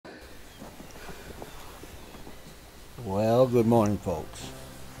Well, good morning, folks.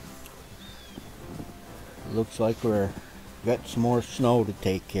 Looks like we're got some more snow to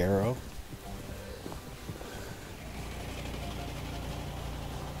take care of.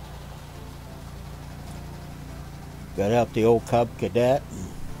 Got out the old Cub Cadet.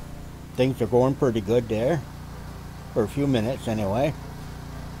 Things are going pretty good there. For a few minutes, anyway.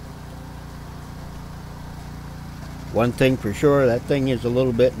 One thing for sure, that thing is a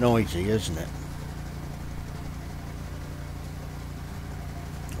little bit noisy, isn't it?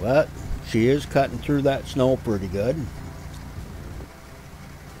 But she is cutting through that snow pretty good.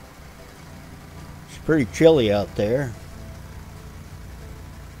 It's pretty chilly out there.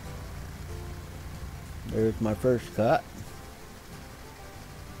 There's my first cut.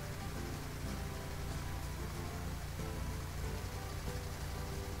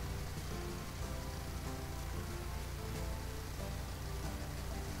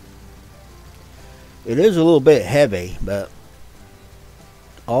 It is a little bit heavy, but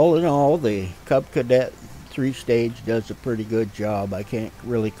all in all, the Cub Cadet 3-stage does a pretty good job. I can't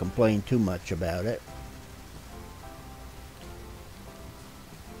really complain too much about it.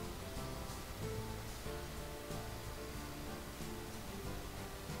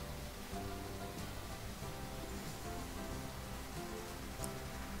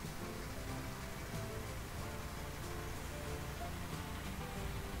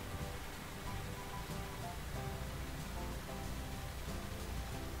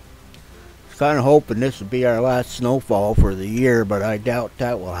 Kind of hoping this will be our last snowfall for the year, but I doubt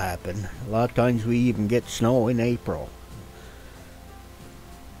that will happen. A lot of times we even get snow in April.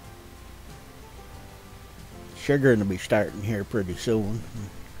 Sugaring will be starting here pretty soon.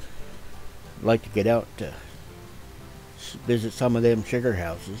 I'd like to get out to visit some of them sugar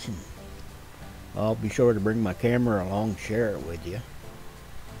houses. And I'll be sure to bring my camera along, share it with you.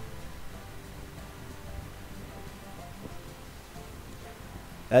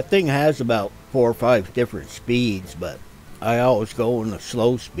 That thing has about 4 or 5 different speeds, but I always go in the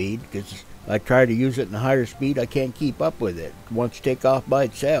slow speed because I try to use it in the higher speed. I can't keep up with it. It wants to take off by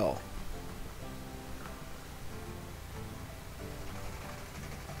itself.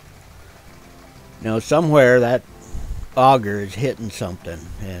 Now somewhere that auger is hitting something,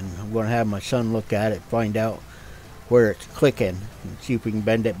 and I'm going to have my son look at it, find out where it's clicking, and see if we can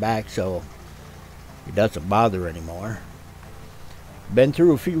bend it back so it doesn't bother anymore. Been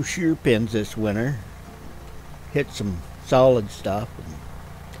through a few shear pins this winter. Hit some solid stuff.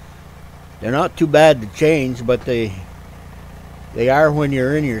 They're not too bad to change, but they are when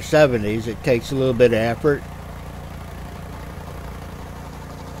you're in your 70s. It takes a little bit of effort.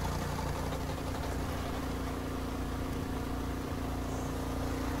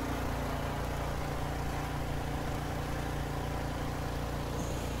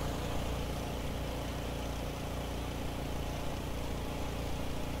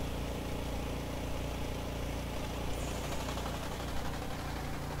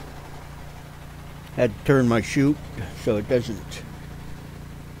 Had to turn my chute so it doesn't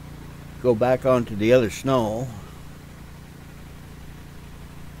go back onto the other snow.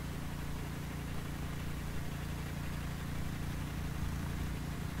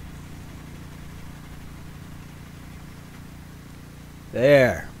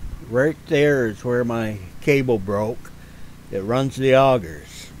 There, right there is where my cable broke that runs the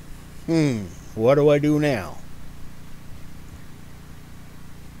augers. What do I do now?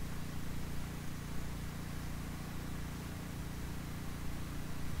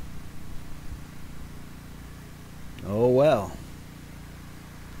 Oh well.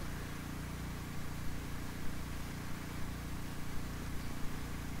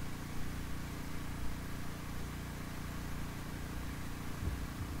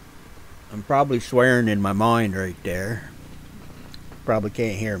 I'm probably swearing in my mind right there. Probably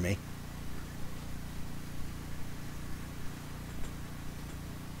can't hear me.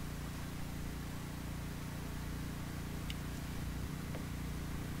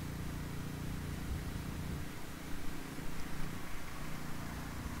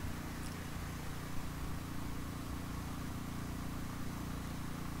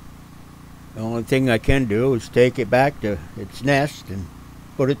 The only thing I can do is take it back to its nest and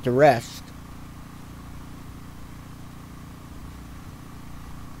put it to rest.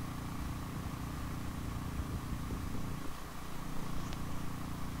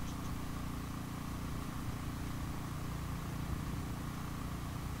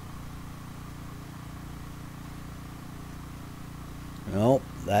 Nope,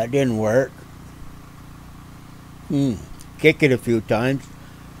 that didn't work. Kick it a few times.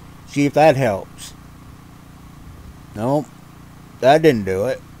 See if that helps. Nope, that didn't do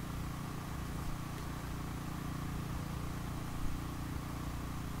it.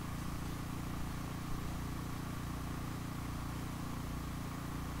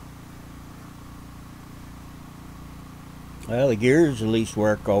 Well, the gears at least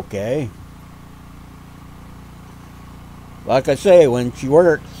work okay. Like I say, when she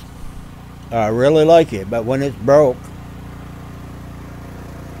works, I really like it, but when it's broke,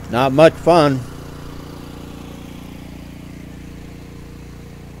 not much fun.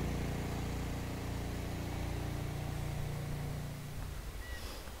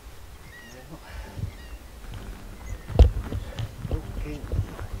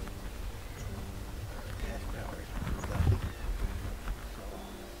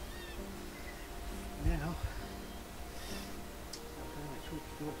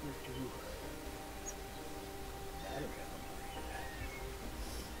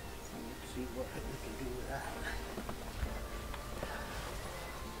 See what we can do with that.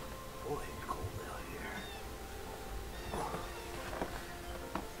 Boy, it's cold out here.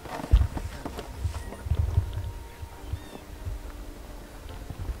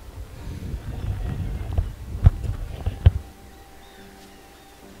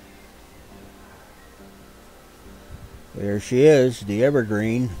 There she is, the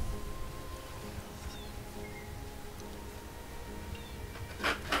evergreen.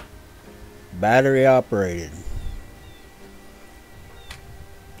 Battery operated.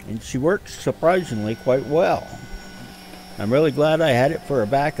 And she works surprisingly quite well. I'm really glad I had it for a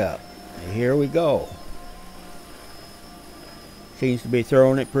backup. And here we go. Seems to be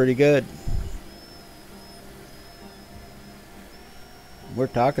throwing it pretty good. We're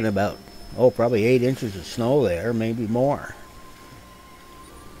talking about, probably 8 inches of snow there, maybe more.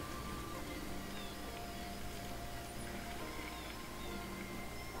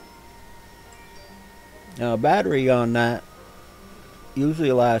 Now, a battery on that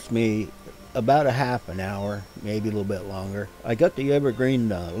usually lasts me about a half an hour, maybe a little bit longer. I got the evergreen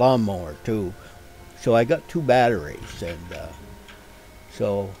lawnmower too, so I got 2 batteries, and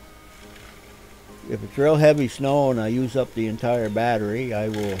so if it's real heavy snow and I use up the entire battery, I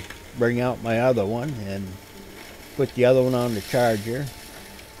will bring out my other one and put the other one on the charger,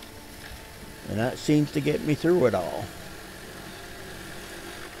 and that seems to get me through it all.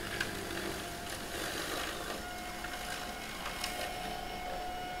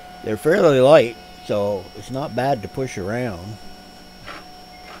 They're fairly light, so it's not bad to push around.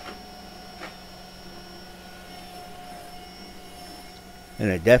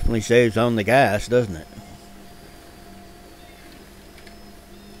 And it definitely saves on the gas, doesn't it?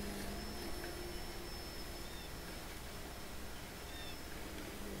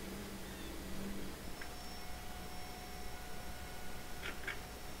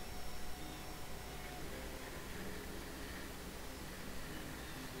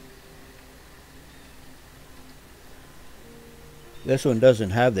 This one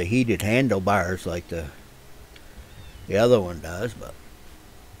doesn't have the heated handlebars like the other one does, but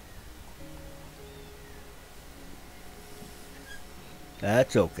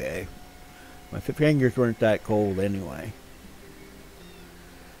that's okay. My fingers weren't that cold anyway.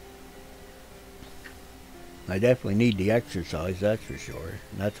 I definitely need the exercise, that's for sure.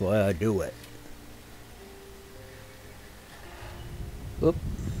 And that's why I do it. Oop.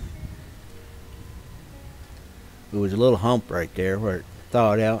 There was a little hump right there where it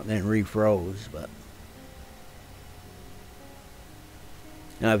thawed out and then refroze, but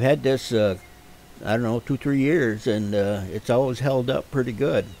now I've had this I don't know, 2-3 years, and it's always held up pretty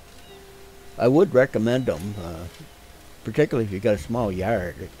good. I would recommend them, particularly if you got a small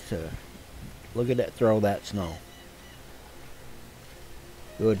yard. It's look at that, throw that snow.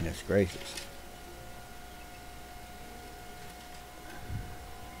 Goodness gracious.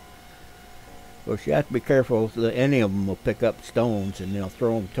 Of course, you have to be careful that any of them will pick up stones and they'll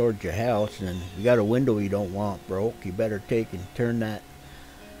throw them towards your house. And if you got a window you don't want broke, you better take and turn that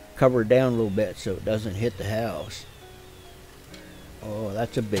cover down a little bit so it doesn't hit the house. Oh,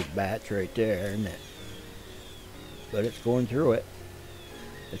 that's a big batch right there, isn't it? But it's going through it.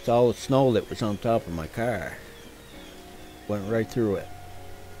 It's all the snow that was on top of my car. Went right through it.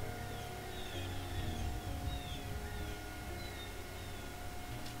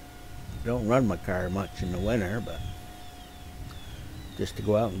 Don't run my car much in the winter, but just to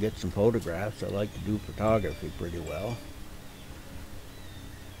go out and get some photographs. I like to do photography pretty well.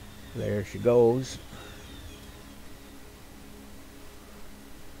 There she goes.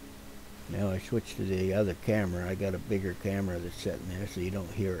 Now I switched to the other camera. I got a bigger camera that's sitting there so you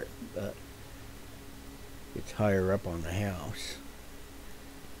don't hear it, but it's higher up on the house.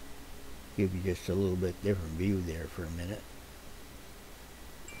 Give you just a little bit different view there for a minute.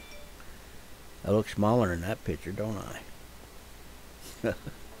 I look smaller in that picture, don't I?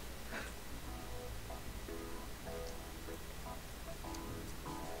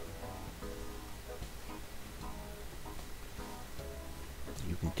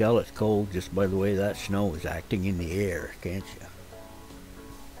 can tell it's cold just by the way that snow is acting in the air, can't you?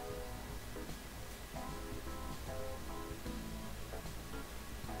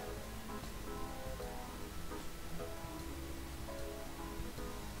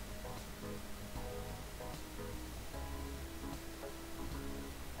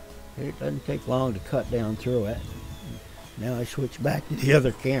 It doesn't take long to cut down through it. Now I switch back to the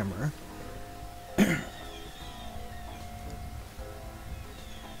other camera.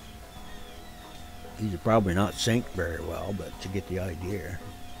 These are probably not synced very well, but you get the idea.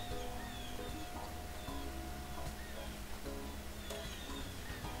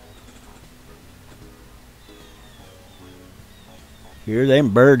 Here them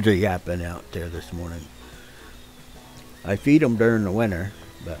birds are yapping out there this morning. I feed them during the winter,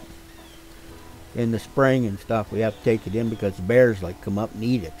 but in the spring and stuff we have to take it in because the bears like come up and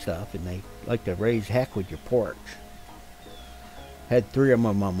eat it stuff, and they like to raise heck with your porch. Had 3 of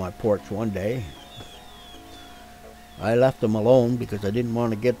them on my porch one day. I left them alone because I didn't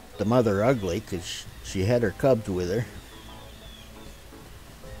want to get the mother ugly because she had her cubs with her.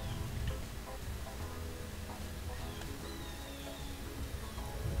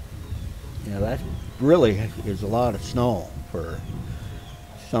 Yeah, that really is a lot of snow for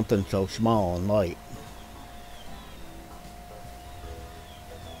something so small and light.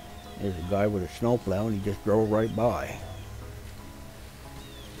 There's a guy with a snowplow and he just drove right by.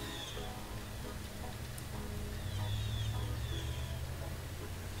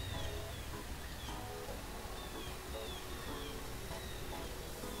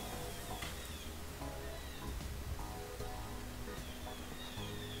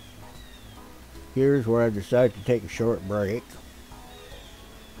 Here's where I decided to take a short break.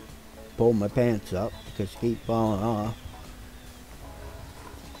 Pull my pants up because they keep falling off.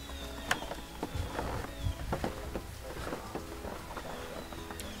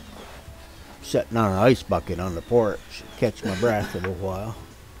 Sitting on an ice bucket on the porch, catch my breath a little while.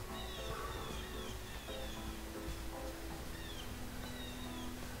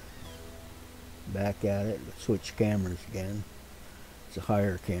 Back at it, switch cameras again. It's a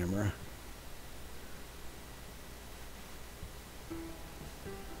higher camera.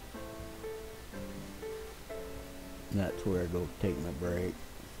 And that's where I go take my break.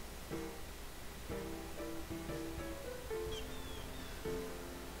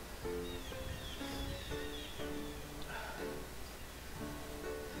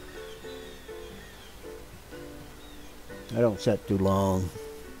 I don't sit too long,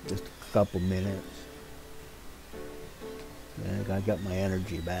 just a couple minutes. And I got my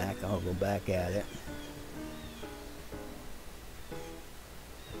energy back, I'll go back at it.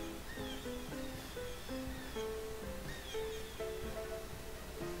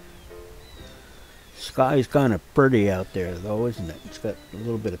 Sky's kind of pretty out there though, isn't it? It's got a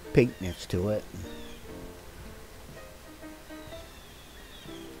little bit of pinkness to it.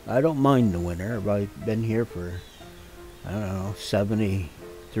 I don't mind the winter. I've been here for, I don't know,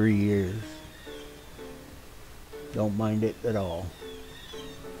 73 years. Don't mind it at all.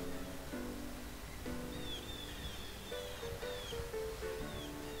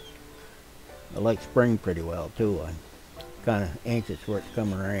 I like spring pretty well too. I'm kind of anxious for it to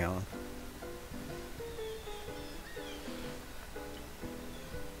come around.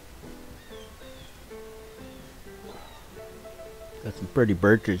 Got some pretty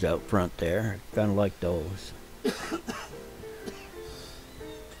birches out front there. Kind of like those.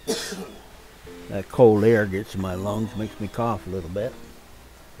 That cold air gets in my lungs, makes me cough a little bit.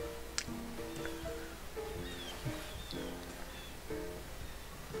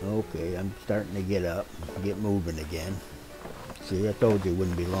 Okay, I'm starting to get up, get moving again. See, I told you it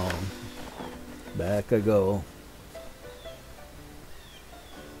wouldn't be long. Back I go.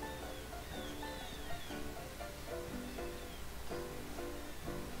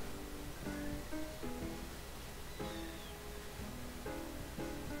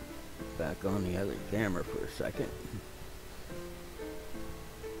 Back on the other camera for a second.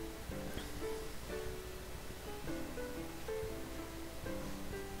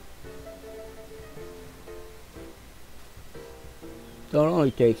 So it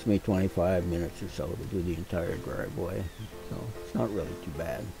only takes me 25 minutes or so to do the entire driveway, so it's not really too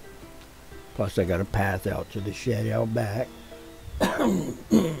bad. Plus I got a path out to the shed out back.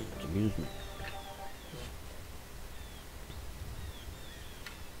 Excuse me.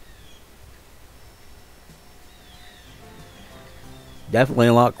 Definitely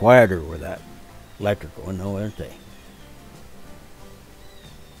a lot quieter with that electrical one though, aren't they?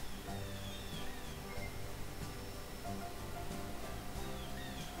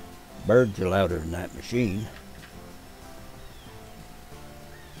 Birds are louder than that machine.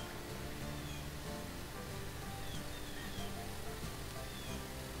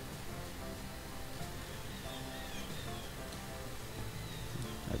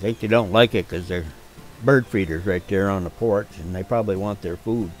 think they don't like it because they're bird feeders right there on the porch, and they probably want their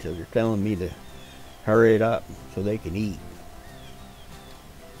food, so they're telling me to hurry it up so they can eat.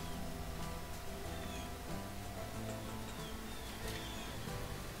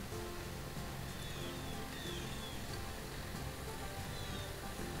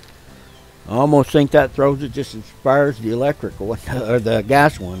 I almost think that throws it just as far as the electric one, or the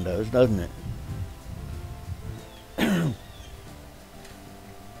gas one does, doesn't it?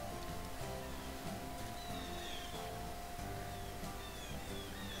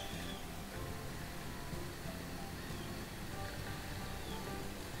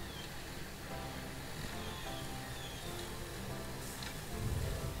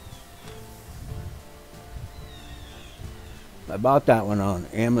 I bought that one on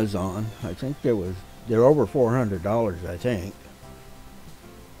Amazon. I think they're over $400, I think.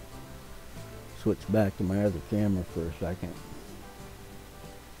 Switch back to my other camera for a second.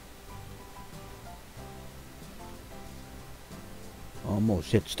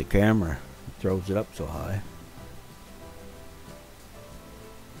 Almost hits the camera. It throws it up so high.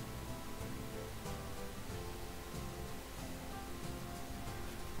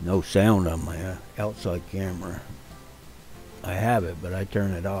 No sound on my outside camera. I have it, but I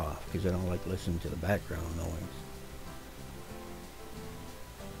turn it off because I don't like listening to the background noise.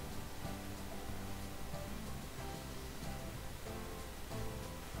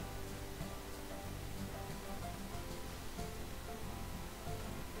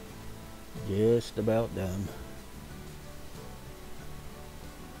 Just about done.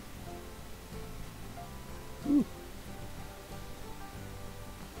 Whew.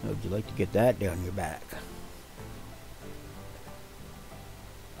 How would you like to get that down your back?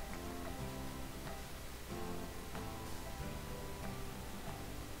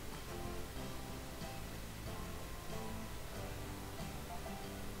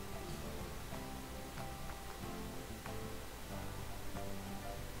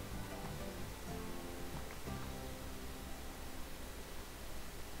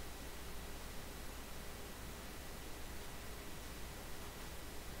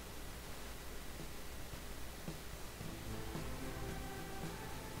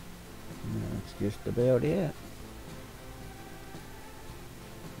 That's just about it.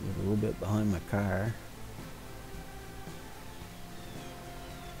 Get a little bit behind my car.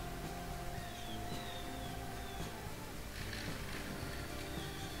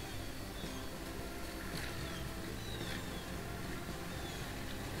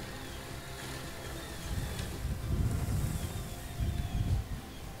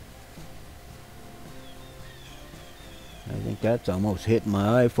 I think that's almost hitting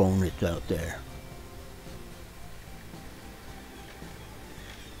my iPhone that's out there.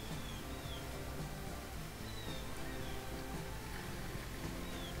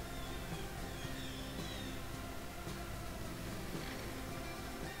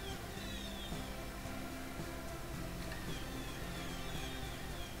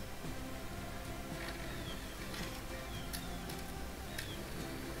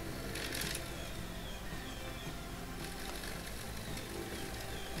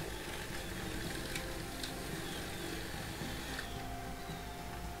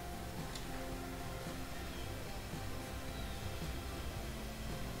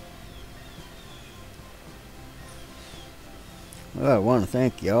 Well, I want to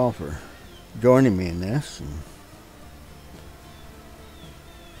thank y'all for joining me in this, and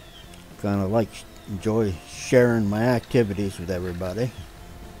kind of enjoy sharing my activities with everybody.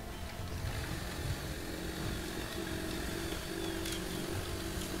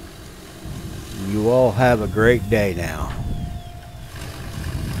 You all have a great day now.